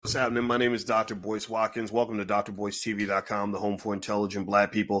What's happening? My name is Dr. Boyce Watkins. Welcome to drboycetv.com, the home for intelligent Black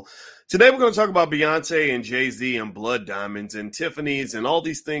people. Today we're going to talk about Beyonce and Jay-Z and blood diamonds and Tiffany's and all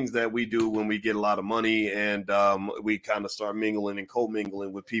these things that we do when we get a lot of money and we kind of start mingling and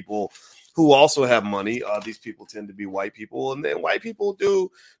co-mingling with people who also have money. These people tend to be white people, and then white people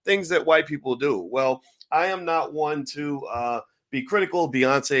do things that white people do. Well, I am not one to be critical of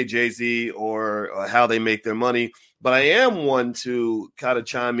Beyonce, Jay-Z, or how they make their money. But I am one to kind of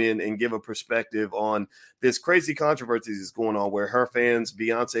chime in and give a perspective on this crazy controversy that's going on where her fans,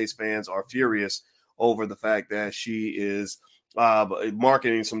 Beyonce's fans, are furious over the fact that she is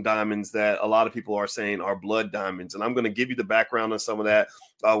marketing some diamonds that a lot of people are saying are blood diamonds. And I'm going to give you the background on some of that.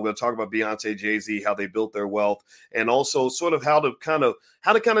 We're going to talk about Beyonce, Jay-Z, how they built their wealth, and also sort of how to kind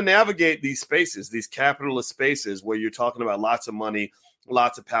of navigate these spaces, these capitalist spaces where you're talking about lots of money,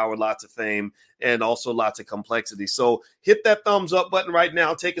 lots of power, lots of fame, and also lots of complexity. So hit that thumbs up button right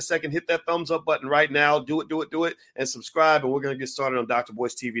now. Take a second, hit that thumbs up button right now. Do it, and subscribe. And we're going to get started on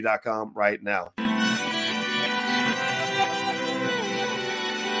drboycetv.com right now.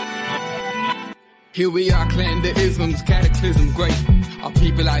 Here we are, clan the isms, cataclysm, great. Our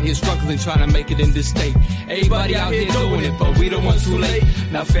people out here struggling, trying to make it in this state. Everybody out here doing it, but we the ones too late.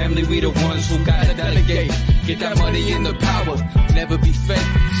 Now family, we the ones who gotta delegate. Get that money in the power, never be fake.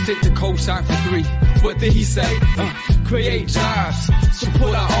 Stick to cosign for 3. What did he say? Create jobs,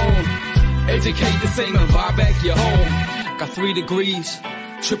 support our own. Educate the same and buy back your home. Got 3 degrees,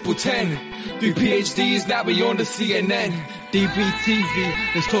 triple 10. 3 PhDs, now we on the CNN.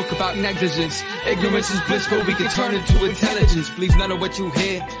 DBTV, let's talk about negligence. Ignorance is bliss, but we can turn it to intelligence. Believe none of what you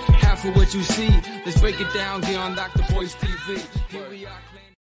hear, half of what you see. Let's break it down here on Dr. Boyce TV. Here we are.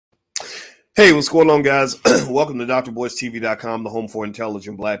 Hey, what's going on, guys? Welcome to drboycetv.com, the home for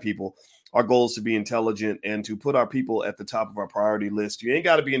intelligent Black people. Our goal is to be intelligent and to put our people at the top of our priority list. You ain't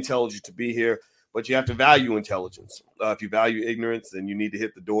got to be intelligent to be here, but you have to value intelligence. If you value ignorance, then you need to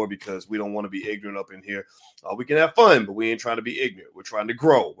hit the door because we don't want to be ignorant up in here. We can have fun, but we ain't trying to be ignorant. We're trying to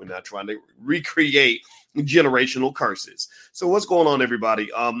grow. We're not trying to recreate generational curses. So what's going on, everybody?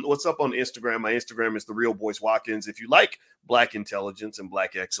 What's up on Instagram? My Instagram is The Real Boyce Watkins. If you like Black intelligence and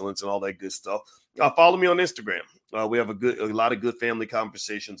Black excellence and all that good stuff, follow me on Instagram. We have a lot of good family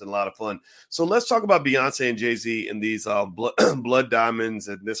conversations and a lot of fun. So let's talk about Beyonce and Jay-Z and these blood diamonds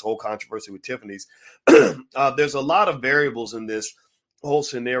and this whole controversy with Tiffany's. There's a lot of variables in this whole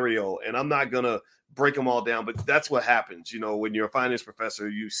scenario, and I'm not going to break them all down, but that's what happens. You know, when you're a finance professor,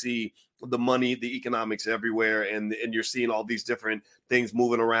 you see the money, the economics everywhere, and you're seeing all these different things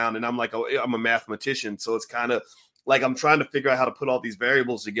moving around. And I'm like, I'm a mathematician, so it's kind of like I'm trying to figure out how to put all these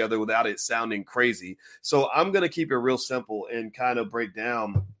variables together without it sounding crazy. So I'm going to keep it real simple and kind of break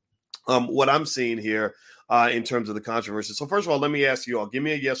down what I'm seeing here in terms of the controversy. So first of all, let me ask you all, give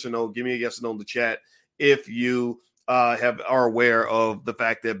me a yes or no. Give me a yes or no in the chat if you are aware of the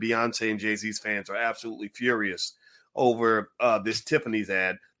fact that Beyonce and Jay-Z's fans are absolutely furious over this Tiffany's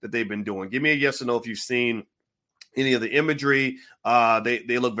ad that they've been doing. Give me a yes or no if you've seen any of the imagery.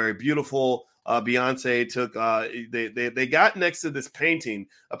 They look very beautiful. Beyonce took they got next to this painting.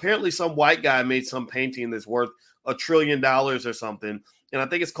 Apparently some white guy made some painting that's worth $1 trillion or something, and I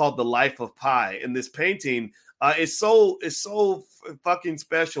think it's called The Life of Pi. And this painting is so fucking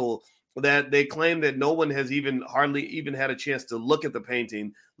special that they claim that no one has hardly even had a chance to look at the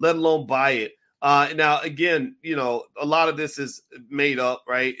painting, let alone buy it. Now, again, you know, a lot of this is made up,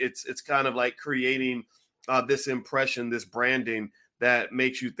 right? It's kind of like creating this impression, this branding that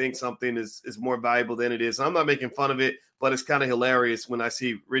makes you think something is more valuable than it is. I'm not making fun of it, but it's kind of hilarious when I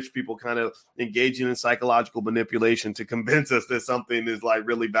see rich people kind of engaging in psychological manipulation to convince us that something is like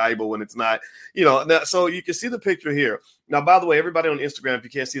really valuable when it's not, you know. Now, so you can see the picture here. Now, by the way, everybody on Instagram, if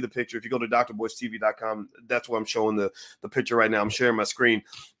you can't see the picture, if you go to drboycetv.com, that's where I'm showing the picture right now. I'm sharing my screen.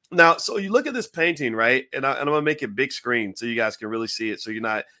 Now, so you look at this painting, right? And I'm going to make it big screen so you guys can really see it so you're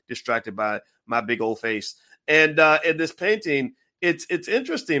not distracted by my big old face. And this painting, it's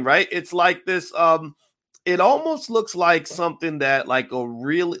interesting, right? It's like this it almost looks like something that like a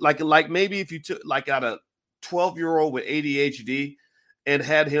really like maybe if you took like got a 12-year-old with ADHD and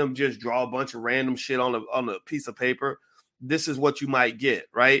had him just draw a bunch of random shit on a piece of paper, this is what you might get,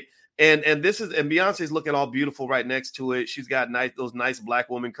 right? And Beyonce's looking all beautiful right next to it. She's got those nice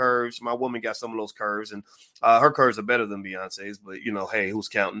Black woman curves. My woman got some of those curves, and her curves are better than Beyonce's. But you know, hey, who's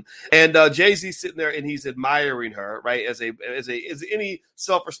counting? And Jay-Z's sitting there and he's admiring her, right? As any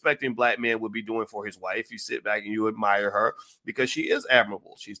self-respecting Black man would be doing for his wife. You sit back and you admire her because she is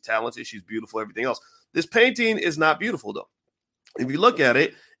admirable. She's talented. She's beautiful. Everything else. This painting is not beautiful though. If you look at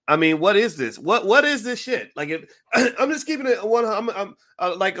it, I mean, what is this? What is this shit? Like, if I'm just keeping it one. I'm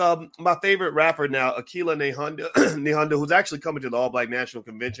like my favorite rapper now, Akila Nehunda, who's actually coming to the All Black National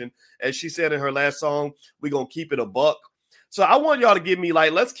Convention. As she said in her last song, "We're gonna keep it a buck." So I want y'all to give me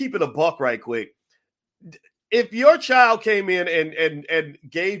like, let's keep it a buck right quick. If your child came in and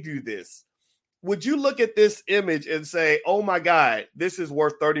gave you this, would you look at this image and say, "Oh my God, this is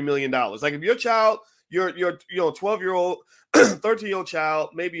worth $30 million"? Like, if your child, your 12-year-old, 13-year-old child,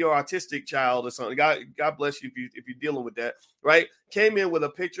 maybe your autistic child or something, God bless you if you're dealing with that, right? Came in with a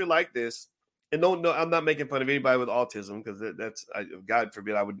picture like this, and no, I'm not making fun of anybody with autism, because that's, God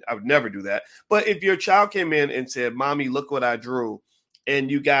forbid, I would never do that. But if your child came in and said, "Mommy, look what I drew," and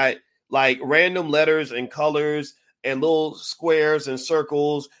you got like random letters and colors and little squares and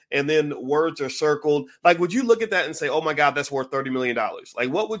circles, and then words are circled, like, would you look at that and say, "Oh my God, that's worth $30 million"? Like,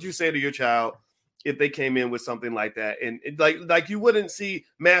 what would you say to your child if they came in with something like that? And like you wouldn't see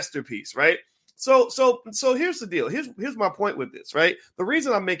masterpiece, right? So here's the deal. Here's my point with this, right? The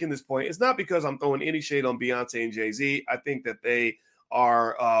reason I'm making this point is not because I'm throwing any shade on Beyonce and Jay-Z. I think that they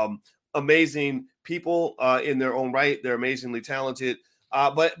are amazing people in their own right. They're amazingly talented.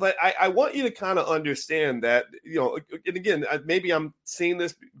 But I want you to kind of understand that, and again, maybe I'm seeing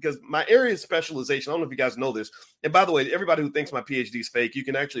this because my area of specialization, I don't know if you guys know this. And by the way, everybody who thinks my PhD is fake, you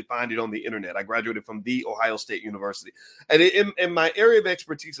can actually find it on the internet. I graduated from The Ohio State University. And my area of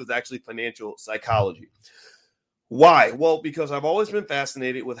expertise was actually financial psychology. Why? Well, because I've always been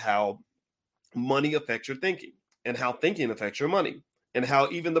fascinated with how money affects your thinking and how thinking affects your money, and how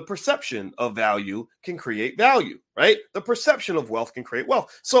even the perception of value can create value, right? The perception of wealth can create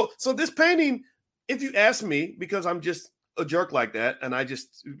wealth. So this painting, if you ask me, because I'm just a jerk like that, and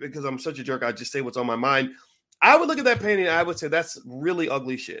because I'm such a jerk, I just say what's on my mind, I would look at that painting and I would say, that's really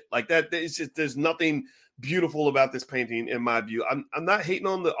ugly shit. Like, that, it's just, there's nothing beautiful about this painting in my view. I'm not hating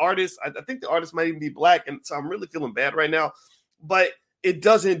on the artist. I think the artist might even be Black, and so I'm really feeling bad right now, but it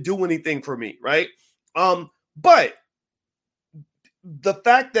doesn't do anything for me, right? But the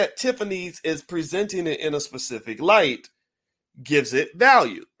fact that Tiffany's is presenting it in a specific light gives it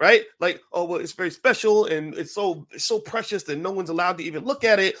value, right? Like, oh, well, it's very special and it's so precious that no one's allowed to even look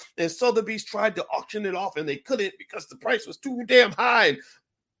at it. And Sotheby's tried to auction it off and they couldn't because the price was too damn high.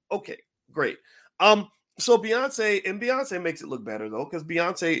 Okay, great. So Beyonce makes it look better though, because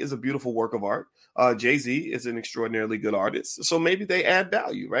Beyonce is a beautiful work of art. Jay-Z is an extraordinarily good artist. So maybe they add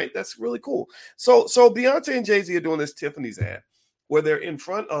value, right? That's really cool. So Beyonce and Jay-Z are doing this Tiffany's ad, where they're in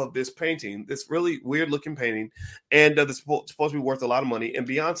front of this painting, this really weird looking painting, and it's supposed to be worth a lot of money. And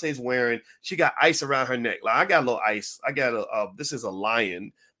Beyonce's she got ice around her neck. Like, I got a little ice. I got this is a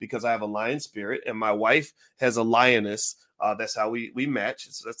lion, because I have a lion spirit, and my wife has a lioness. That's how we match.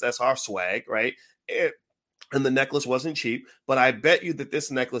 So that's our swag, right? And the necklace wasn't cheap, but I bet you that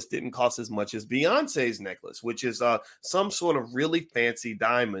this necklace didn't cost as much as Beyonce's necklace, which is some sort of really fancy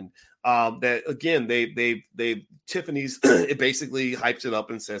diamond. That again, they Tiffany's it basically hypes it up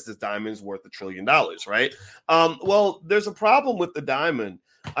and says this diamond's worth $1 trillion, right? Well, there's a problem with the diamond,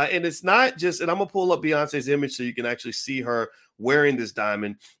 and it's not just. And I'm gonna pull up Beyonce's image so you can actually see her wearing this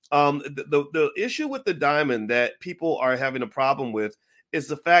diamond. The issue with the diamond that people are having a problem with is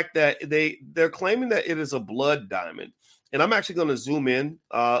the fact that they're claiming that it is a blood diamond. And I'm actually going to zoom in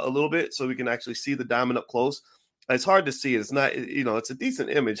a little bit so we can actually see the diamond up close. It's hard to see. It's not, it's a decent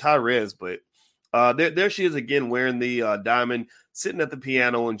image, high res, but there she is again wearing the diamond, sitting at the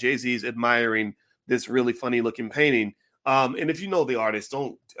piano, and Jay-Z's admiring this really funny looking painting. And if you know the artist,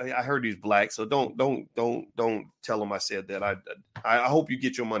 I heard he's Black, so don't tell him I said that. I hope you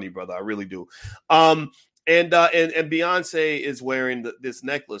get your money, brother. I really do. And Beyonce is wearing this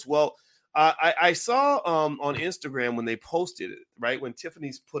necklace. Well, I saw on Instagram when they posted it, right, when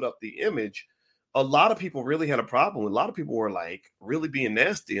Tiffany's put up the image, a lot of people really had a problem. A lot of people were like really being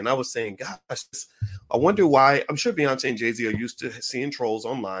nasty. And I was saying, gosh, I wonder why. I'm sure Beyonce and Jay-Z are used to seeing trolls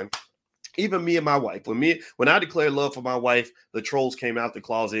online. Even me and my wife, when I declared love for my wife, the trolls came out the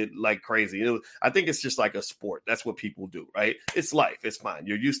closet like crazy. I think it's just like a sport. That's what people do, right? It's life. It's fine.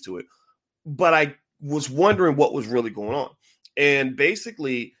 You're used to it. But I was wondering what was really going on. And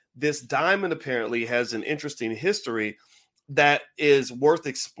basically, this diamond apparently has an interesting history that is worth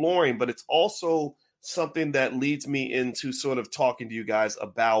exploring, but it's also something that leads me into sort of talking to you guys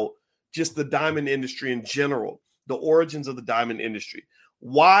about just the diamond industry in general, the origins of the diamond industry.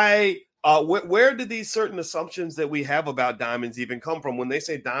 Why, where did these certain assumptions that we have about diamonds even come from? When they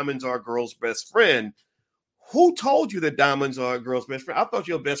say diamonds are a girl's best friend, who told you that diamonds are a girl's best friend? I thought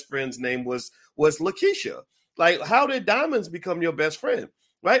your best friend's name was Lakeisha. Like, how did diamonds become your best friend?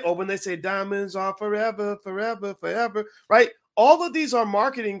 Right? Or when they say diamonds are forever, forever, forever, right? All of these are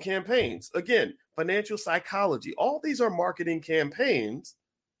marketing campaigns. Again, financial psychology. All these are marketing campaigns.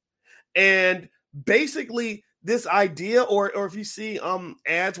 And basically, this idea, or if you see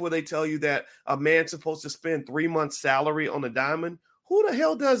ads where they tell you that a man's supposed to spend 3 months' salary on a diamond, who the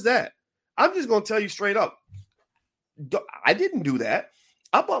hell does that? I'm just gonna tell you straight up, I didn't do that.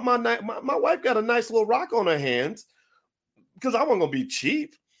 I bought my wife got a nice little rock on her hands because I wasn't gonna be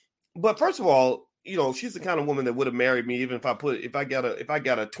cheap. But first of all, she's the kind of woman that would have married me even if I got a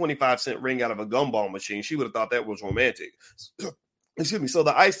 25-cent ring out of a gumball machine. She would have thought that was romantic. Excuse me. So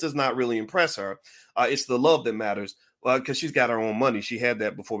the ice does not really impress her. It's the love that matters because she's got her own money. She had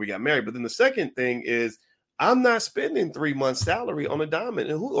that before we got married. But then the second thing is I'm not spending 3 months' salary on a diamond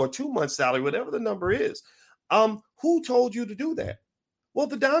or 2 months' salary, whatever the number is. Who told you to do that? Well,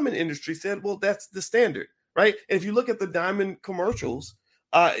 the diamond industry said, well, that's the standard, right? And if you look at the diamond commercials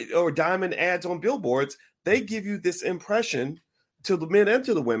or diamond ads on billboards, they give you this impression to the men and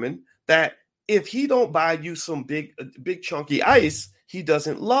to the women that if he don't buy you some big chunky ice, he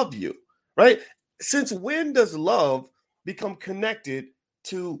doesn't love you, right? Since when does love become connected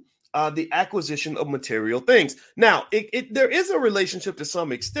to the acquisition of material things? Now, there is a relationship to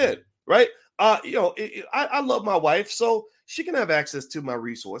some extent, right? I love my wife, so she can have access to my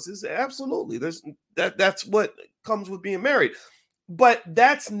resources. Absolutely. That's what comes with being married. But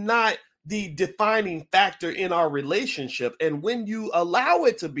that's not the defining factor in our relationship. And when you allow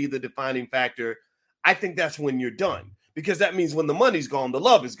it to be the defining factor, I think that's when you're done, because that means when the money's gone, the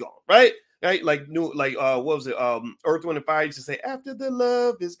love is gone, right? Right? What was it? Earth, Wind, and Fire used to say, after the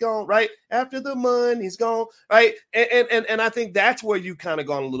love is gone, right? After the money's gone, right? And I think that's where you kind of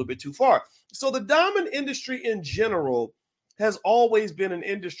gone a little bit too far. So the diamond industry in general has always been an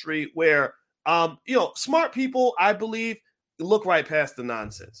industry where, smart people, I believe, look right past the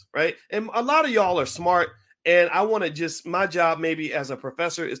nonsense, right? And a lot of y'all are smart, and I want to my job maybe as a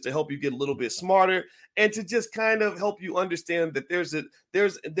professor is to help you get a little bit smarter and to just kind of help you understand that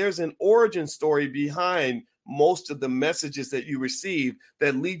there's an origin story behind most of the messages that you receive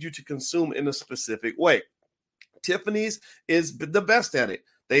that lead you to consume in a specific way. Tiffany's is the best at it.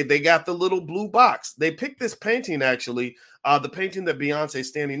 They got the little blue box. They picked this painting, actually, the painting that Beyonce is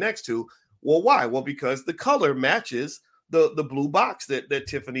standing next to. Well, why? Well, because the color matches the blue box that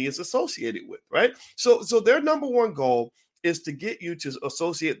Tiffany is associated with, right? So their number one goal is to get you to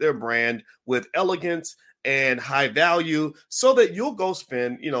associate their brand with elegance and high value so that you'll go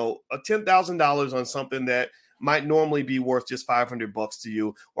spend, a $10,000 on something that might normally be worth just $500 to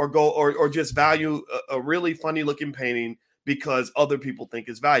you, or just value a really funny looking painting because other people think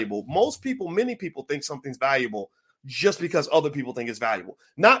it's valuable. Many people think something's valuable just because other people think it's valuable,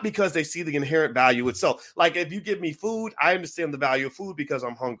 not because they see the inherent value itself. Like if you give me food, I understand the value of food because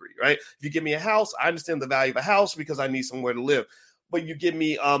I'm hungry, right? If you give me a house, I understand the value of a house because I need somewhere to live. But you give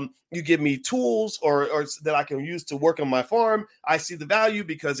me tools or that I can use to work on my farm, I see the value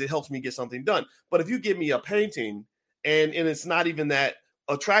because it helps me get something done. But if you give me a painting and it's not even that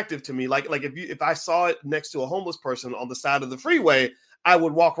attractive to me, like if I saw it next to a homeless person on the side of the freeway, I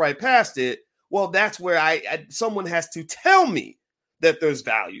would walk right past it. Well, that's where someone has to tell me that there's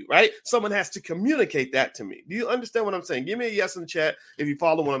value, right? Someone has to communicate that to me. Do you understand what I'm saying? Give me a yes in the chat if you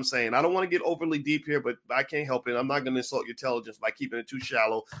follow what I'm saying. I don't want to get overly deep here, but I can't help it. I'm not going to insult your intelligence by keeping it too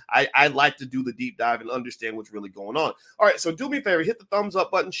shallow. I like to do the deep dive and understand what's really going on. All right, so do me a favor, hit the thumbs up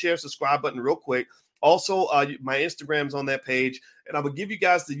button, share, subscribe button real quick. Also, my Instagram's on that page, and I will give you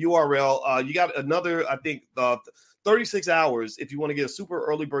guys the URL. You got another, I think, 36 hours if you want to get a super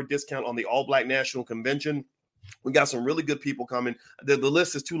early bird discount on the All Black National Convention. We got some really good people coming. The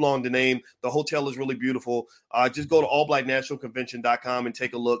list is too long to name. The hotel is really beautiful. Just go to allblacknationalconvention.com and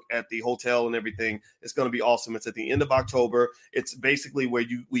take a look at the hotel and everything. It's going to be awesome. It's at the end of October. It's basically where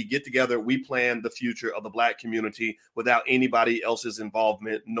we get together. We plan the future of the Black community without anybody else's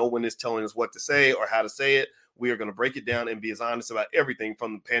involvement. No one is telling us what to say or how to say it. We are going to break it down and be as honest about everything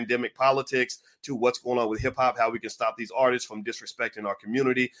from the pandemic politics to what's going on with hip hop, how we can stop these artists from disrespecting our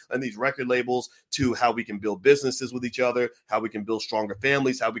community and these record labels, to how we can build businesses with each other, how we can build stronger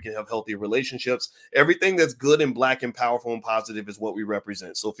families, how we can have healthier relationships. Everything that's good and Black and powerful and positive is what we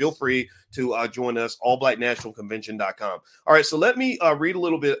represent. So feel free to join us, allblacknationalconvention.com. All right, so let me read a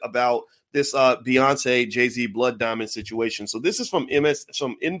little bit about this Beyonce, Jay-Z blood diamond situation. So this is from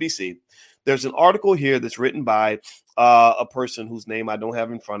NBC. There's an article here that's written by a person whose name I don't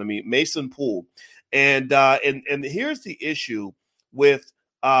have in front of me, Mason Poole, and here's the issue with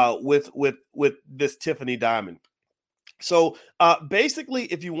this Tiffany diamond. So basically,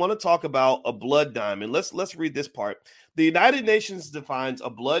 if you want to talk about a blood diamond, let's read this part. The United Nations defines a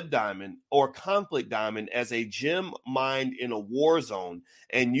blood diamond or conflict diamond as a gem mined in a war zone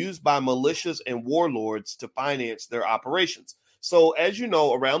and used by militias and warlords to finance their operations. So, as you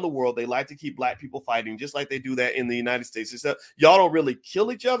know, around the world, they like to keep black people fighting, just like they do that in the United States. Except y'all don't really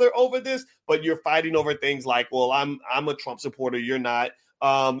kill each other over this, but you're fighting over things like, well, I'm a Trump supporter, you're not.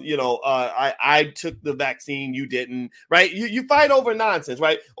 I took the vaccine, you didn't, right? You fight over nonsense,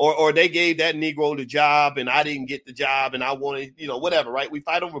 right? Or they gave that Negro the job and I didn't get the job and I wanted, whatever, right? We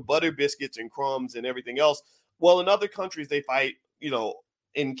fight over butter biscuits and crumbs and everything else. Well, in other countries, they fight,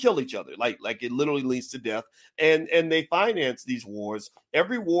 and kill each other. Like it literally leads to death. And they finance these wars.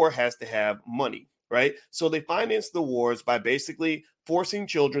 Every war has to have money, right? So they finance the wars by basically forcing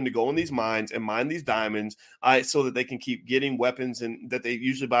children to go in these mines and mine these diamonds so that they can keep getting weapons and that they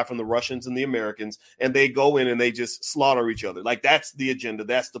usually buy from the Russians and the Americans. And they go in and they just slaughter each other. Like that's the agenda.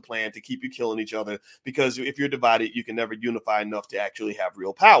 That's the plan, to keep you killing each other, because if you're divided, you can never unify enough to actually have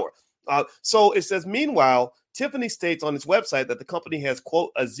real power. So it says, meanwhile, Tiffany states on its website that the company has,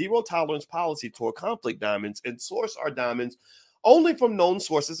 quote, a zero tolerance policy toward conflict diamonds and source our diamonds only from known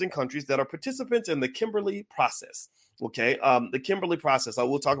sources in countries that are participants in the Kimberley process. Okay, the Kimberley process. I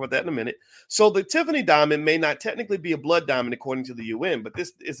will talk about that in a minute. So the Tiffany diamond may not technically be a blood diamond according to the UN, but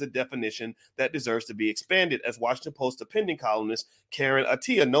this is a definition that deserves to be expanded, as Washington Post opinion columnist Karen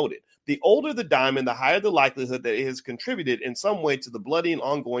Attia noted. The older the diamond, the higher the likelihood that it has contributed in some way to the bloody and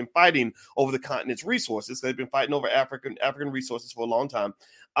ongoing fighting over the continent's resources. They've been fighting over African resources for a long time.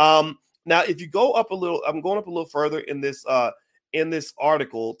 Now, if you go up a little, I'm going up a little further in this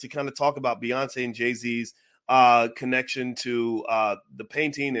article to kind of talk about Beyonce and Jay-Z's connection to the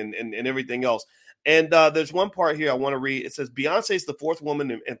painting and everything else. And there's one part here I want to read. It says Beyonce is the fourth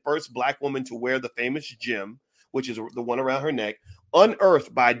woman and first black woman to wear the famous gem, which is the one around her neck,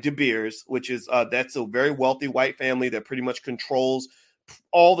 unearthed by De Beers, which is that's a very wealthy white family that pretty much controls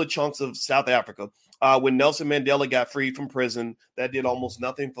all the chunks of South Africa. When Nelson Mandela got freed from prison, that did almost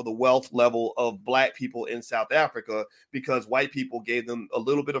nothing for the wealth level of black people in South Africa, because white people gave them a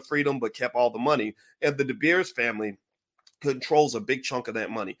little bit of freedom but kept all the money. And the De Beers family controls a big chunk of that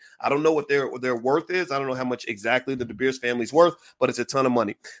money. I don't know what their worth is. I don't know how much exactly the De Beers family's worth, but it's a ton of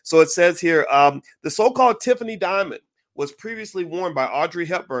money. So it says here, the so-called Tiffany diamond was previously worn by Audrey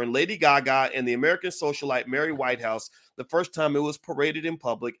Hepburn, Lady Gaga, and the American socialite Mary Whitehouse the first time it was paraded in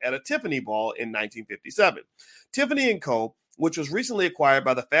public at a Tiffany ball in 1957. Tiffany & Co., which was recently acquired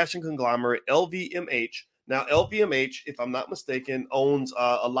by the fashion conglomerate LVMH. Now, LVMH, if I'm not mistaken, owns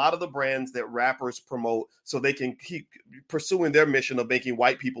a lot of the brands that rappers promote so they can keep pursuing their mission of making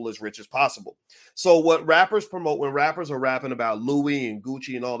white people as rich as possible. So what rappers promote when rappers are rapping about Louis and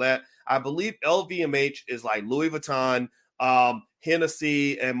Gucci and all that, I believe LVMH is like Louis Vuitton,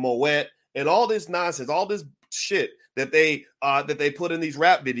 Hennessy, and Moet, and all this nonsense, all this shit that they put in these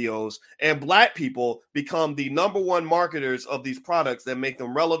rap videos, and black people become the number one marketers of these products that make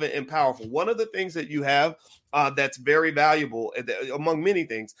them relevant and powerful. One of the things that you have that's very valuable, among many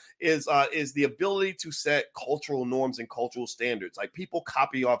things, is the ability to set cultural norms and cultural standards. Like, people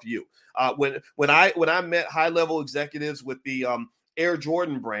copy off you. When I met high level executives with the Air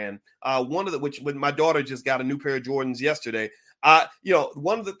Jordan brand, when my daughter just got a new pair of Jordans yesterday.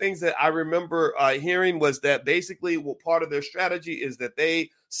 One of the things that I remember hearing was that basically part of their strategy is that they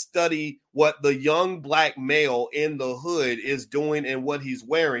study what the young black male in the hood is doing and what he's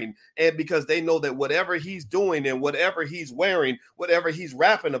wearing. And because they know that whatever he's doing and whatever he's wearing, whatever he's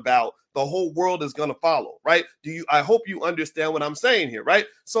rapping about, the whole world is going to follow, right? I hope you understand what I'm saying here, right?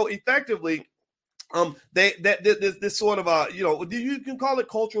 So effectively, this sort of you can call it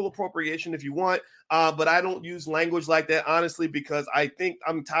cultural appropriation if you want, but I don't use language like that, honestly, because I think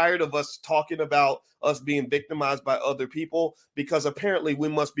I'm tired of us talking about us being victimized by other people, because apparently we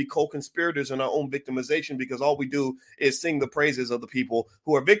must be co-conspirators in our own victimization, because all we do is sing the praises of the people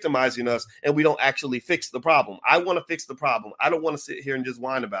who are victimizing us, and we don't actually fix the problem. I want to fix the problem. I don't want to sit here and just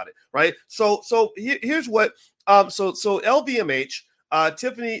whine about it, right? So here's what so LVMH.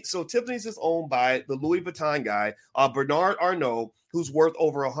 Tiffany's is owned by the Louis Vuitton guy, Bernard Arnault, who's worth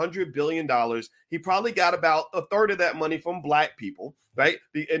over $100 billion. He probably got about a third of that money from black people, right?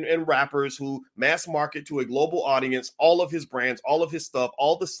 And rappers who mass market to a global audience, all of his brands, all of his stuff,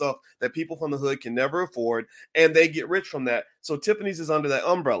 all the stuff that people from the hood can never afford, and they get rich from that. So Tiffany's is under that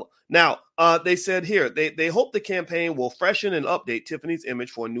umbrella. Now, they said here, they hope the campaign will freshen and update Tiffany's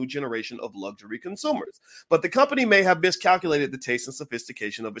image for a new generation of luxury consumers. But the company may have miscalculated the taste and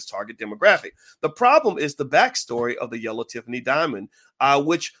sophistication of its target demographic. The problem is the backstory of the yellow Tiffany diamond,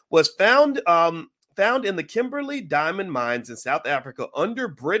 which was found found in the Kimberley diamond mines in South Africa under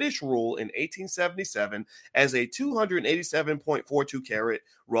British rule in 1877 as a 287.42 carat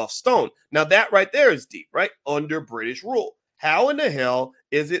rough stone. Now that right there is deep, right? Under British rule. How in the hell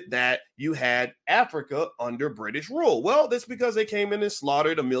is it that you had Africa under British rule? Well, that's because they came in and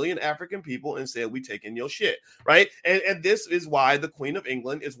slaughtered 1 million African people and said, we taking your shit, right? And this is why the Queen of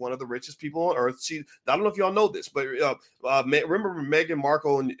England is one of the richest people on earth. I don't know if y'all know this, but remember Meghan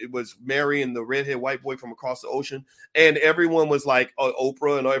Markle was marrying the redhead white boy from across the ocean, and everyone was like,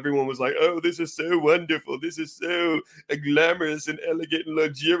 Oprah and everyone was like, oh, this is so wonderful. This is so glamorous and elegant and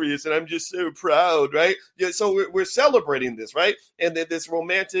luxurious, and I'm just so proud, right? Yeah, so we're celebrating this, right? And then this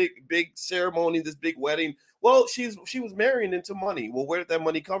romantic big ceremony, this big wedding. Well, she was marrying into money. Well, where did that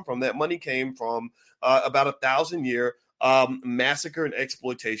money come from? That money came from about 1,000-year massacre and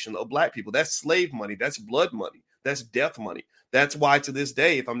exploitation of Black people. That's slave money. That's blood money. That's death money. That's why to this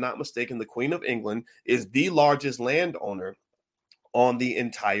day, if I'm not mistaken, the Queen of England is the largest landowner on the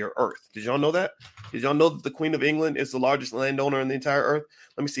entire earth. Did y'all know that? Did y'all know that the Queen of England is the largest landowner on the entire earth?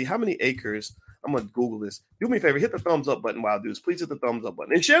 Let me see. How many acres? I'm going to Google this. Do me a favor. Hit the thumbs up button while I do this. Please hit the thumbs up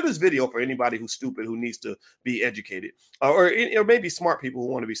button. And share this video for anybody who's stupid, who needs to be educated. Or maybe smart people who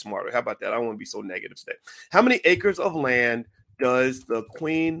want to be smarter. How about that? I don't want to be so negative today. How many acres of land does the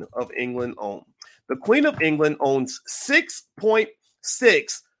Queen of England own? The Queen of England owns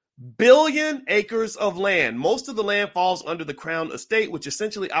 6.6 billion acres of land. Most of the land falls under the Crown Estate, which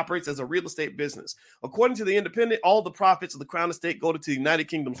essentially operates as a real estate business. According to the Independent, all the profits of the Crown Estate go to the United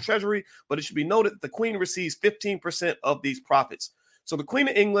Kingdom's treasury, but it should be noted that the Queen receives 15% of these profits. So the Queen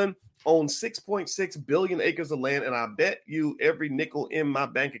of England owns 6.6 billion acres of land, and I bet you every nickel in my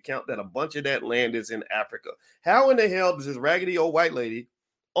bank account that a bunch of that land is in Africa. How in the hell does this raggedy old white lady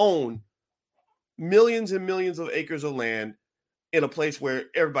own millions and millions of acres of land in a place where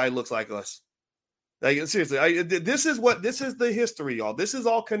everybody looks like us? Like, seriously, this is the history, y'all. This is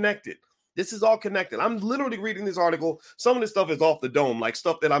all connected. This is all connected. I'm literally reading this article. Some of this stuff is off the dome, like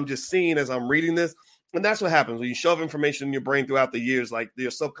stuff that I'm just seeing as I'm reading this. And that's what happens when you shove information in your brain throughout the years. Like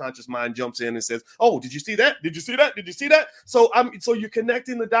your subconscious mind jumps in and says, "Oh, did you see that? Did you see that? Did you see that?" So you're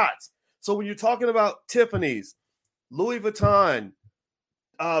connecting the dots. So when you're talking about Tiffany's, Louis Vuitton,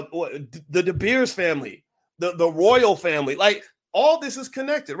 the De Beers family, the royal family, like all this is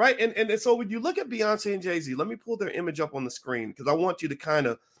connected, right? And so when you look at Beyonce and Jay-Z, let me pull their image up on the screen because I want you to kind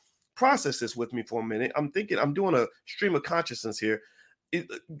of process this with me for a minute. I'm doing a stream of consciousness here.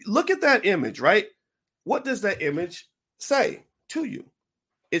 Look at that image, right? What does that image say to you?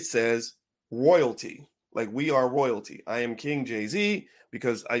 It says royalty. Like, we are royalty. I am King Jay-Z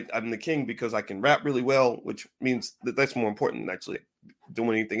because I'm the king because I can rap really well, which means that's more important than actually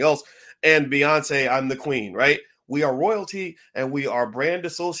doing anything else. And Beyonce, I'm the queen, right? We are royalty, and we are brand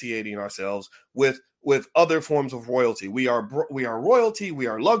associating ourselves with other forms of royalty. We are royalty. We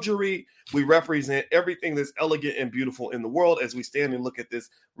are luxury. We represent everything that's elegant and beautiful in the world as we stand and look at this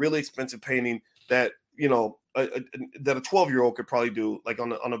really expensive painting that, you know, that a 12-year-old could probably do, like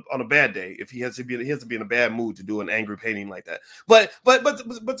on a bad day, if he has to be in a bad mood to do an angry painting like that. But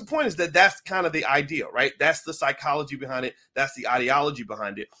the point is that that's kind of the idea, right? That's the psychology behind it. That's the ideology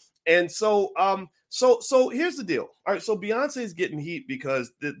behind it. And so here's the deal. All right, so Beyonce is getting heat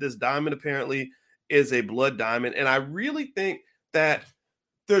because this diamond apparently is a blood diamond, and I really think that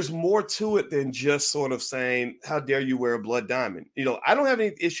there's more to it than just sort of saying, how dare you wear a blood diamond? You know, I don't have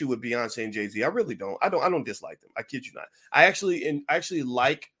any issue with Beyonce and Jay-Z. I really don't. I don't dislike them. I kid you not. I actually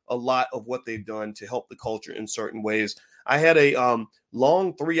like a lot of what they've done to help the culture in certain ways. I had a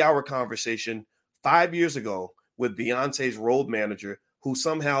long 3-hour conversation 5 years ago with Beyonce's road manager, who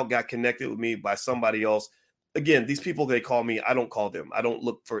somehow got connected with me by somebody else. Again, these people, they call me, I don't call them. I don't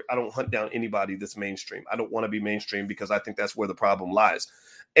hunt down anybody that's mainstream. I don't want to be mainstream because I think that's where the problem lies.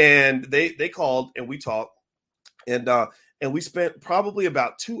 And they called and we talked, and we spent probably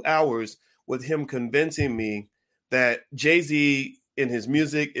about 2 hours with him convincing me that Jay-Z in his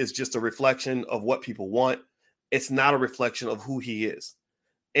music is just a reflection of what people want. It's not a reflection of who he is.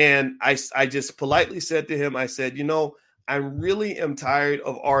 And I just politely said to him, I said, you know, I really am tired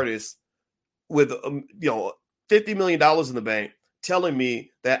of artists with $50 million in the bank telling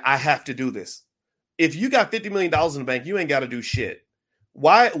me that I have to do this. If you got $50 million in the bank, you ain't got to do shit.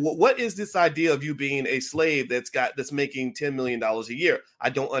 Why? What is this idea of you being a slave that's making $10 million a year? I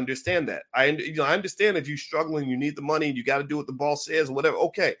don't understand that. I understand if you're struggling, you need the money, you got to do what the boss says or whatever.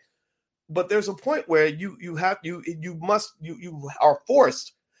 Okay, but there's a point where you are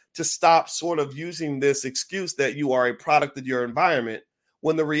forced to stop sort of using this excuse that you are a product of your environment,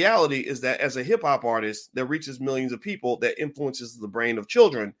 when the reality is that as a hip hop artist that reaches millions of people, that influences the brain of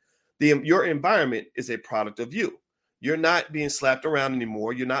children, Your environment is a product of you. You're not being slapped around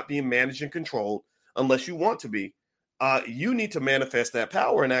anymore. You're not being managed and controlled unless you want to be. You need to manifest that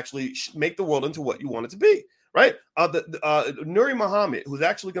power and actually make the world into what you want it to be, right? Nuri Muhammad, who's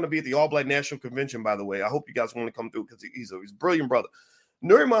actually going to be at the All Black National Convention, by the way. I hope you guys want to come through because he's a brilliant brother.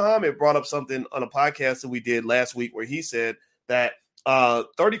 Nuri Muhammad brought up something on a podcast that we did last week where he said that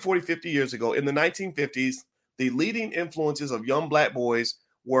 30, 40, 50 years ago, in the 1950s, the leading influences of young Black boys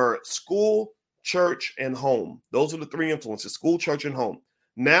were school, church, and home. Those are the three influences: school, church, and home.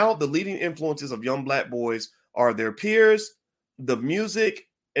 Now, the leading influences of young Black boys are their peers, the music,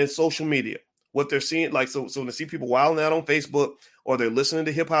 and social media. What they're seeing, like, so to see people wilding out on Facebook, or they're listening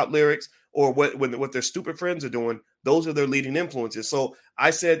to hip hop lyrics, or what their stupid friends are doing, those are their leading influences. So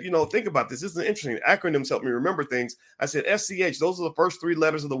I said, think about this. This is interesting. Acronyms help me remember things. I said SCH, those are the first three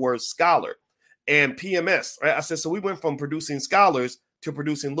letters of the word scholar, and PMS, right? I said, so we went from producing scholars to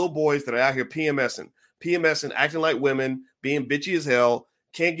producing little boys that are out here PMSing, acting like women, being bitchy as hell,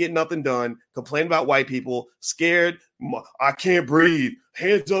 can't get nothing done, complain about white people, scared, I can't breathe,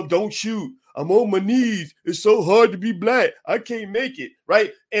 hands up, don't shoot, I'm on my knees, it's so hard to be Black, I can't make it,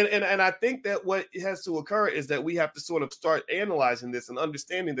 right? And I think that what has to occur is that we have to sort of start analyzing this and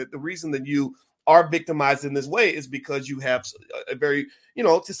understanding that the reason that you are victimized in this way is because you have a very,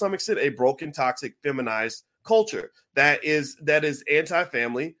 to some extent, a broken, toxic, feminized culture that is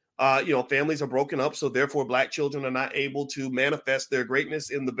anti-family. Families are broken up, so therefore Black children are not able to manifest their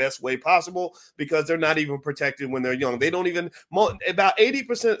greatness in the best way possible because they're not even protected when they're young. They don't even, about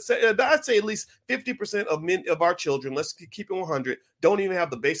 80%, I'd say at least 50% of our children, let's keep it 100, don't even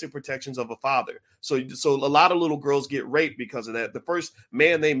have the basic protections of a father. So a lot of little girls get raped because of that. The first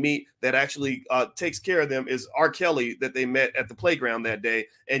man they meet that actually takes care of them is R. Kelly that they met at the playground that day,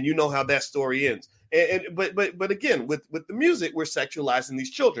 and you know how that story ends. But again, with the music, we're sexualizing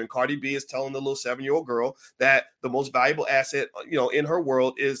these children. Cardi B is telling the little 7-year-old girl that the most valuable asset, in her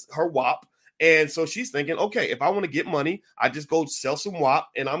world is her WAP. And so she's thinking, okay, if I want to get money, I just go sell some WAP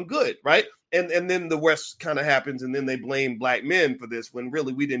and I'm good, right? And then the rest kind of happens, and then they blame Black men for this when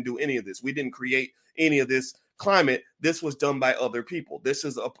really we didn't do any of this. We didn't create any of this climate. This was done by other people. This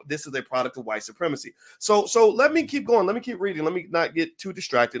is a product of white supremacy. So let me keep going. Let me keep reading. Let me not get too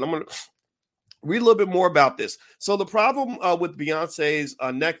distracted. I'm going to read a little bit more about this. So the problem with Beyonce's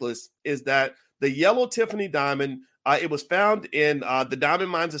necklace is that the yellow Tiffany diamond, it was found in the diamond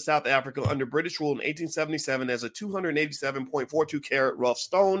mines of South Africa under British rule in 1877 as a 287.42 carat rough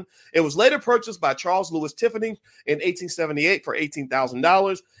stone. It was later purchased by Charles Louis Tiffany in 1878 for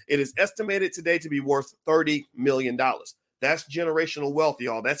 $18,000. It is estimated today to be worth $30 million. That's generational wealth,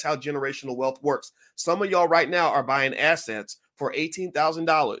 y'all. That's how generational wealth works. Some of y'all right now are buying assets for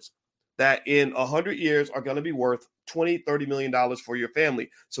 $18,000. That in 100 years are going to be worth $20, $30 million for your family.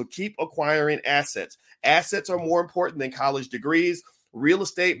 So keep acquiring assets. Assets are more important than college degrees. Real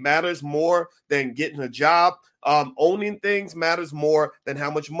estate matters more than getting a job. Owning things matters more than how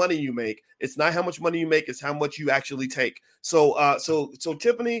much money you make. It's not how much money you make, it's how much you actually take. So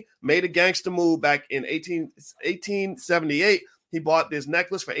Tiffany made a gangster move back in 1878. He bought this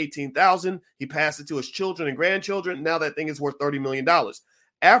necklace for $18,000. He passed it to his children and grandchildren. Now that thing is worth $30 million.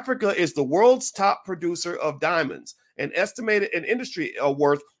 Africa is the world's top producer of diamonds, and estimated an industry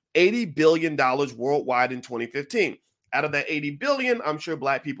worth $80 billion worldwide in 2015. Out of that $80 billion, I'm sure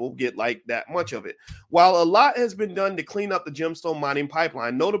Black people get like that much of it. While a lot has been done to clean up the gemstone mining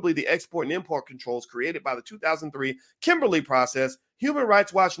pipeline, notably the export and import controls created by the 2003 Kimberley process, Human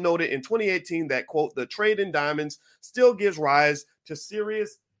Rights Watch noted in 2018 that, quote, the trade in diamonds still gives rise to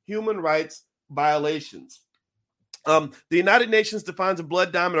serious human rights violations. The United Nations defines a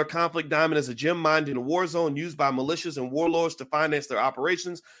blood diamond or conflict diamond as a gem mined in a war zone used by militias and warlords to finance their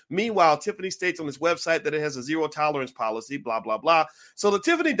operations. Meanwhile, Tiffany states on its website that it has a zero tolerance policy, blah, blah, blah. So the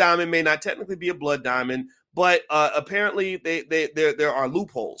Tiffany diamond may not technically be a blood diamond, but apparently there are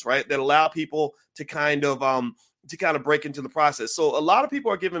loopholes, right, that allow people to kind of break into the process. So a lot of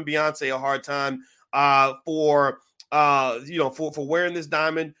people are giving Beyonce a hard time for wearing this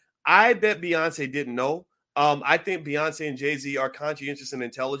diamond. I bet Beyonce didn't know. I think Beyonce and Jay-Z are conscientious and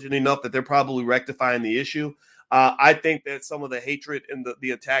intelligent enough that they're probably rectifying the issue. I think that some of the hatred and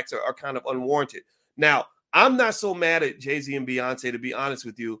the attacks are kind of unwarranted. Now, I'm not so mad at Jay-Z and Beyonce, to be honest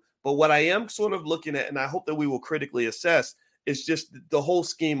with you, but what I am sort of looking at, and I hope that we will critically assess, is just the whole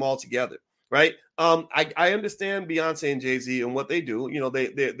scheme altogether. right? I understand Beyonce and Jay-Z and what they do. You know,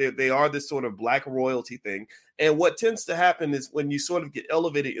 they are this sort of black royalty thing. And what tends to happen is when you sort of get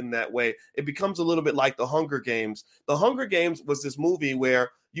elevated in that way, it becomes a little bit like The Hunger Games. The Hunger Games was this movie where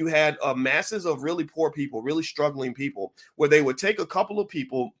you had masses of really poor people, really struggling people, where they would take a couple of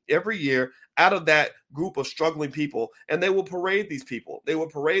people every year out of that group of struggling people, and they will parade these people. They will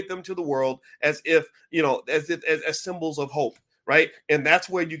parade them to the world as if, as symbols of hope. Right. And that's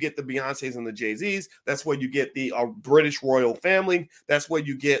where you get the Beyoncés and the Jay-Z's. That's where you get the British royal family. That's where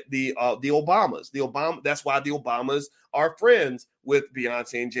you get the Obamas. That's why the Obamas are friends with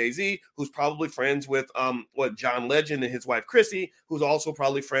Beyonce and Jay-Z, who's probably friends with John Legend and his wife Chrissy, who's also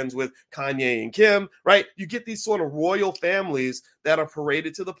probably friends with Kanye and Kim. Right. You get these sort of royal families that are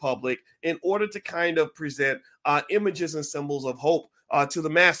paraded to the public in order to kind of present images and symbols of hope to the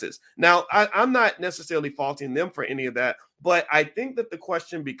masses. Now, I'm not necessarily faulting them for any of that, but I think that the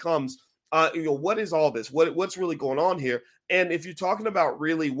question becomes, what is all this? What's really going on here? And if you're talking about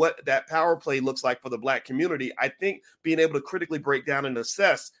really what that power play looks like for the Black community, I think being able to critically break down and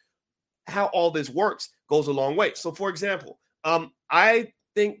assess how all this works goes a long way. So, for example, I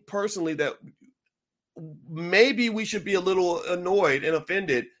think personally that maybe we should be a little annoyed and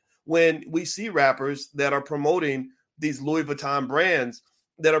offended when we see rappers that are promoting these Louis Vuitton brands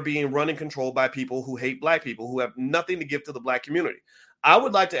that are being run and controlled by people who hate Black people, who have nothing to give to the Black community. I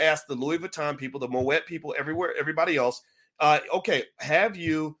would like to ask the Louis Vuitton people, the Moet people, everybody else, okay, have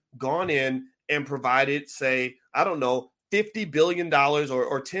you gone in and provided, say, I don't know, $50 billion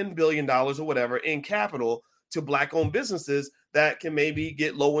or $10 billion or whatever in capital to Black-owned businesses that can maybe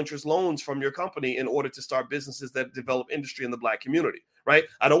get low-interest loans from your company in order to start businesses that develop industry in the Black community, right?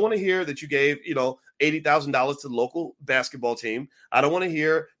 I don't want to hear that you gave, $80,000 to the local basketball team. I don't want to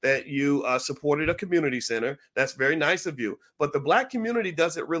hear that you supported a community center. That's very nice of you. But the Black community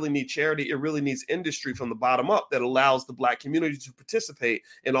doesn't really need charity. It really needs industry from the bottom up that allows the Black community to participate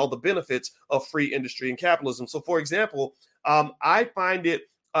in all the benefits of free industry and capitalism. So, for example, I find it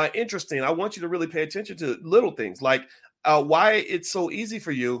interesting. I want you to really pay attention to little things like why it's so easy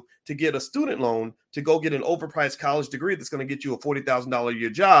for you to get a student loan to go get an overpriced college degree that's going to get you a $40,000 a year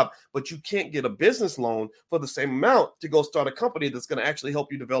job, but you can't get a business loan for the same amount to go start a company that's going to actually help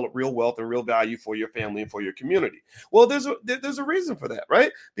you develop real wealth and real value for your family and for your community. Well, there's a reason for that,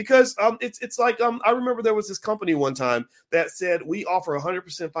 right? Because it's like I remember there was this company one time that said we offer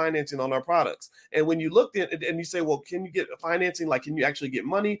 100% financing on our products, and when you looked at it and you say, well, can you get financing? Like, can you actually get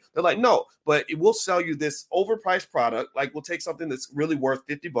money? They're like, no, but it will sell you this overpriced product. Like, we'll take something that's really worth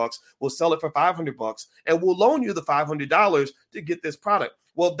 $50, we'll sell it for $500, and we'll loan you the $500 to get this product.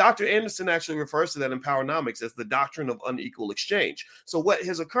 Well, Dr. Anderson actually refers to that in Powernomics as the doctrine of unequal exchange. So what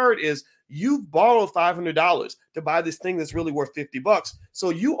has occurred is you've borrowed $500 to buy this thing that's really worth $50. So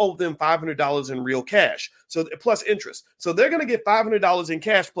you owe them $500 in real cash. So plus interest. So they're going to get $500 in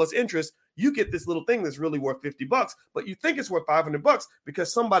cash plus interest. You get this little thing that's really worth $50, but you think it's worth $500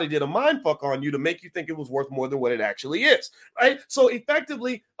 because somebody did a mind fuck on you to make you think it was worth more than what it actually is, right? So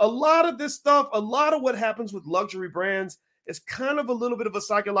effectively, a lot of this stuff, a lot of what happens with luxury brands is kind of a little bit of a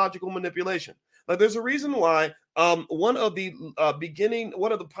psychological manipulation. Like, there's a reason why one of the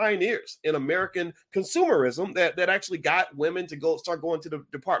pioneers in American consumerism that actually got women to start going to the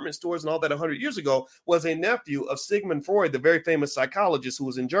department stores and all that 100 years ago was a nephew of Sigmund Freud, the very famous psychologist who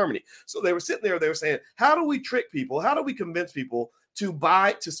was in Germany. So they were sitting there, they were saying, how do we trick people? How do we convince people to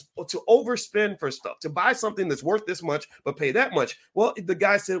buy, to overspend for stuff, to buy something that's worth this much, but pay that much? Well, the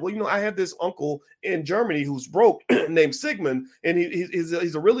guy said, well, I have this uncle in Germany who's broke named Sigmund, and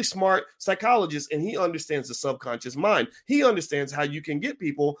he's a really smart psychologist, and he understands the subconscious mind. He understands how you can get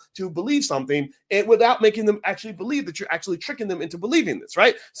people to believe something and without making them actually believe that you're actually tricking them into believing this,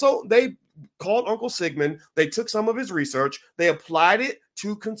 right? So they called Uncle Sigmund. They took some of his research, they applied it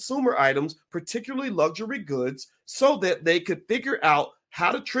to consumer items, particularly luxury goods, so that they could figure out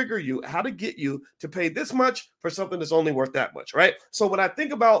how to trigger you, how to get you to pay this much for something that's only worth that much, right? So when I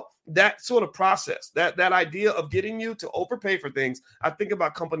think about that sort of process, that idea of getting you to overpay for things, I think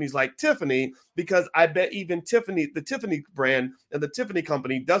about companies like Tiffany, because I bet even Tiffany, the Tiffany brand and the Tiffany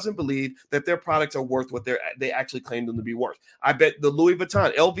company doesn't believe that their products are worth what they actually claim them to be worth. I bet the Louis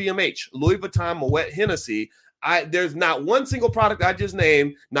Vuitton, LVMH, Louis Vuitton, Moet, Hennessy, there's not one single product I just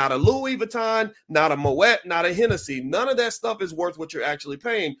named, not a Louis Vuitton, not a Moet, not a Hennessy. None of that stuff is worth what you're actually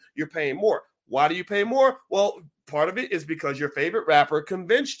paying. You're paying more. Why do you pay more? Well, part of it is because your favorite rapper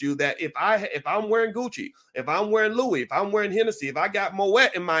convinced you that if I'm wearing Gucci, if I'm wearing Louis, if I'm wearing Hennessy, if I got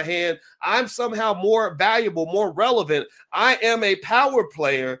Moet in my hand, I'm somehow more valuable, more relevant. I am a power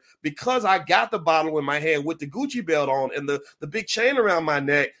player because I got the bottle in my hand with the Gucci belt on and the big chain around my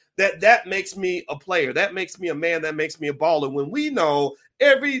neck. that makes me a player. That makes me a man. That makes me a baller. When we know,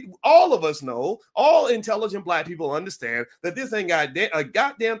 all of us know, all intelligent Black people understand that this ain't got a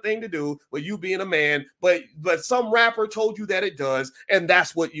goddamn thing to do with you being a man, but some rapper told you that it does, and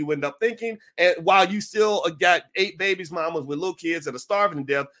that's what you end up thinking. And while you still got 8 babies mamas with little kids that are starving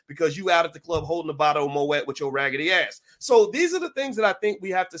to death because you out at the club holding a bottle of Moet with your raggedy ass. So these are the things that I think we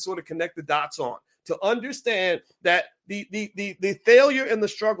have to sort of connect the dots on, to understand that the failure and the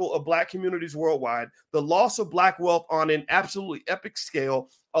struggle of Black communities worldwide, the loss of Black wealth on an absolutely epic scale,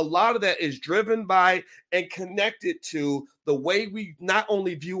 a lot of that is driven by and connected to the way we not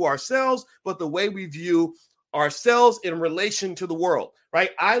only view ourselves, but the way we view ourselves in relation to the world,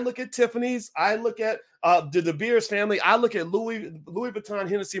 right? I look at Tiffany's, I look at the De Beers family, I look at Louis Vuitton,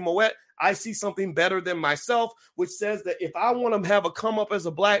 Hennessy, Moet. I see something better than myself, which says that if I want to have a come up as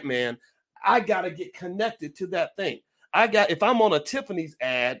a Black man, I got to get connected to that thing. If I'm on a Tiffany's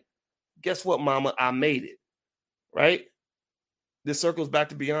ad, guess what, mama? I made it, right? This circles back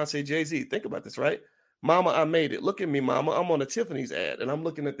to Beyonce, Jay-Z. Think about this, right? Mama, I made it. Look at me, mama. I'm on a Tiffany's ad, and I'm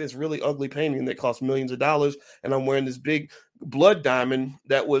looking at this really ugly painting that costs millions of dollars, and I'm wearing this big blood diamond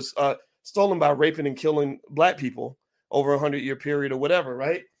that was stolen by raping and killing Black people over a 100-year period or whatever,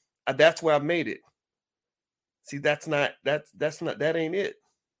 right? That's where I made it. See, that ain't it.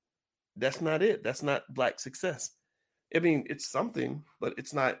 That's not it. That's not Black success. I mean, it's something, but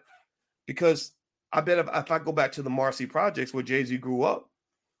it's not, because I bet if I go back to the Marcy Projects where Jay-Z grew up,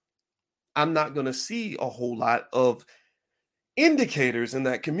 I'm not going to see a whole lot of indicators in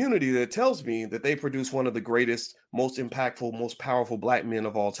that community that tells me that they produce one of the greatest, most impactful, most powerful Black men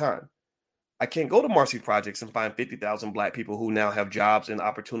of all time. I can't go to Marcy Projects and find 50,000 Black people who now have jobs and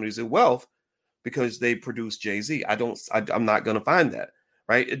opportunities and wealth because they produce Jay-Z. I'm not going to find that.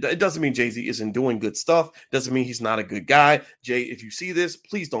 Right? It doesn't mean Jay-Z isn't doing good stuff. Doesn't mean he's not a good guy. Jay, if you see this,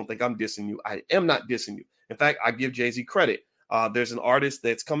 please don't think I'm dissing you. I am not dissing you. In fact, I give Jay-Z credit. There's an artist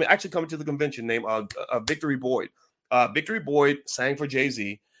that's coming to the convention named Victory Boyd. Victory Boyd sang for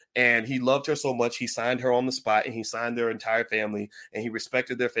Jay-Z, and he loved her so much, he signed her on the spot, and he signed their entire family, and he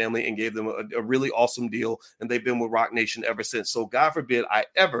respected their family and gave them a really awesome deal, and they've been with Roc Nation ever since. So God forbid I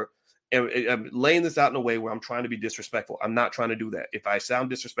ever and I'm laying this out in a way where I'm trying to be disrespectful. I'm not trying to do that. If I sound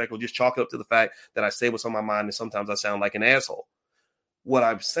disrespectful, just chalk it up to the fact that I say what's on my mind, and sometimes I sound like an asshole. What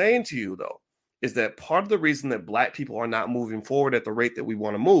I'm saying to you, though, is that part of the reason that Black people are not moving forward at the rate that we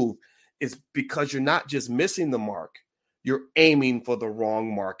want to move is because you're not just missing the mark, you're aiming for the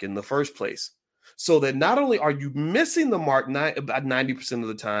wrong mark in the first place. So that not only are you missing the mark about 90% of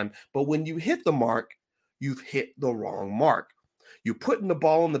the time, but when you hit the mark, you've hit the wrong mark. You're putting the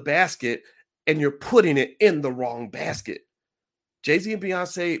ball in the basket and you're putting it in the wrong basket. Jay-Z and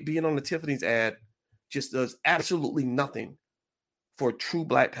Beyonce being on the Tiffany's ad just does absolutely nothing for true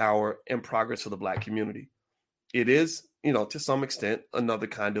Black power and progress for the Black community. It is, to some extent, another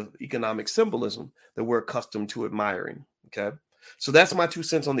kind of economic symbolism that we're accustomed to admiring. Okay. So that's my 2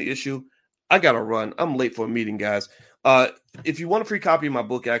 cents on the issue. I got to run. I'm late for a meeting, guys. If you want a free copy of my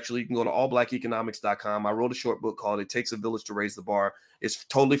book, actually, you can go to allblackeconomics.com. I wrote a short book called It Takes a Village to Raise the Bar. It's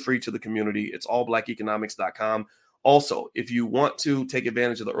totally free to the community. It's allblackeconomics.com. Also, if you want to take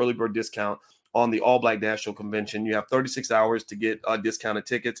advantage of the early bird discount on the All Black National Convention, you have 36 hours to get discounted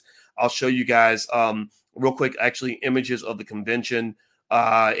tickets. I'll show you guys real quick, actually, images of the convention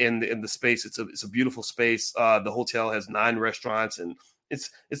in the space. It's a beautiful space. The hotel has 9 restaurants, and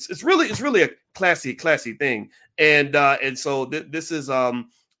it's really a classy thing. And so this is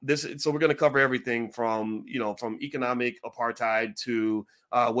so we're going to cover everything from economic apartheid to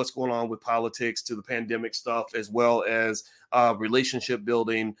what's going on with politics to the pandemic stuff, as well as relationship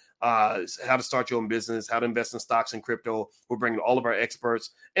building, how to start your own business, how to invest in stocks and crypto. We're bringing all of our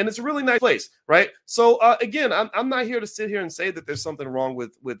experts, and it's a really nice place, right? So again, I'm not here to sit here and say that there's something wrong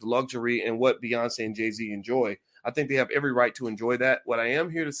with luxury and what Beyonce and Jay-Z enjoy. I think they have every right to enjoy that. What I am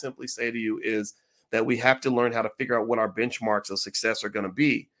here to simply say to you is that we have to learn how to figure out what our benchmarks of success are going to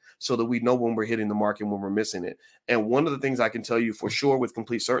be, so that we know when we're hitting the mark and when we're missing it. And one of the things I can tell you for sure with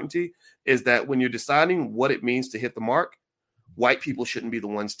complete certainty is that when you're deciding what it means to hit the mark, white people shouldn't be the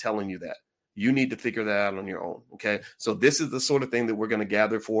ones telling you that. You need to figure that out on your own. Okay. So this is the sort of thing that we're going to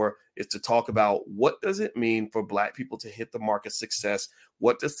gather for is to talk about what does it mean for Black people to hit the mark of success?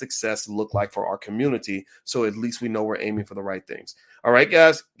 What does success look like for our community? So at least we know we're aiming for the right things. All right,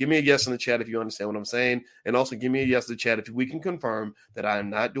 guys, give me a yes in the chat if you understand what I'm saying. And also give me a yes in the chat if we can confirm that I am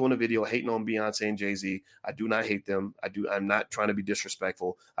not doing a video hating on Beyonce and Jay-Z. I do not hate them. I'm not trying to be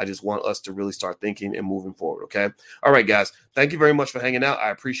disrespectful. I just want us to really start thinking and moving forward, okay? All right, guys, thank you very much for hanging out. I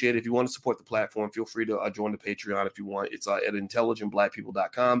appreciate it. If you want to support the platform, feel free to join the Patreon if you want. It's at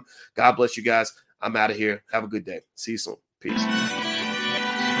intelligentblackpeople.com. God bless you guys. I'm out of here. Have a good day. See you soon. Peace.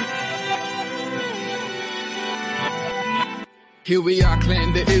 Here we are,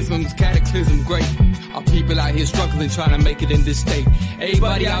 clan the isms, cataclysm great. Our people out here struggling, trying to make it in this state.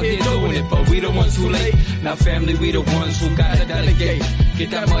 Everybody out here doing it, but we the ones too late. Now family, we the ones who gotta delegate. Get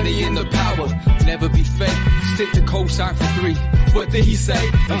that money in the power, never be fake. Stick to co-sign for 3. What did he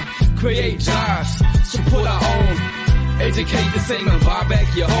say? Create jobs, support our own. Educate the same and buy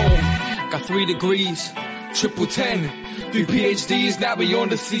back your home. Got 3 degrees, triple 10. 3 PhDs, now we on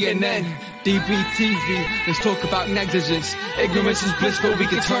the CNN. DBTV, let's talk about negligence. Ignorance is bliss, but we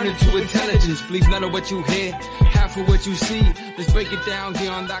can turn it to intelligence. Believe none of what you hear, half of what you see. Let's break it down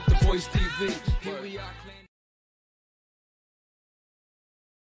here on Dr. Boyce TV. Here we are.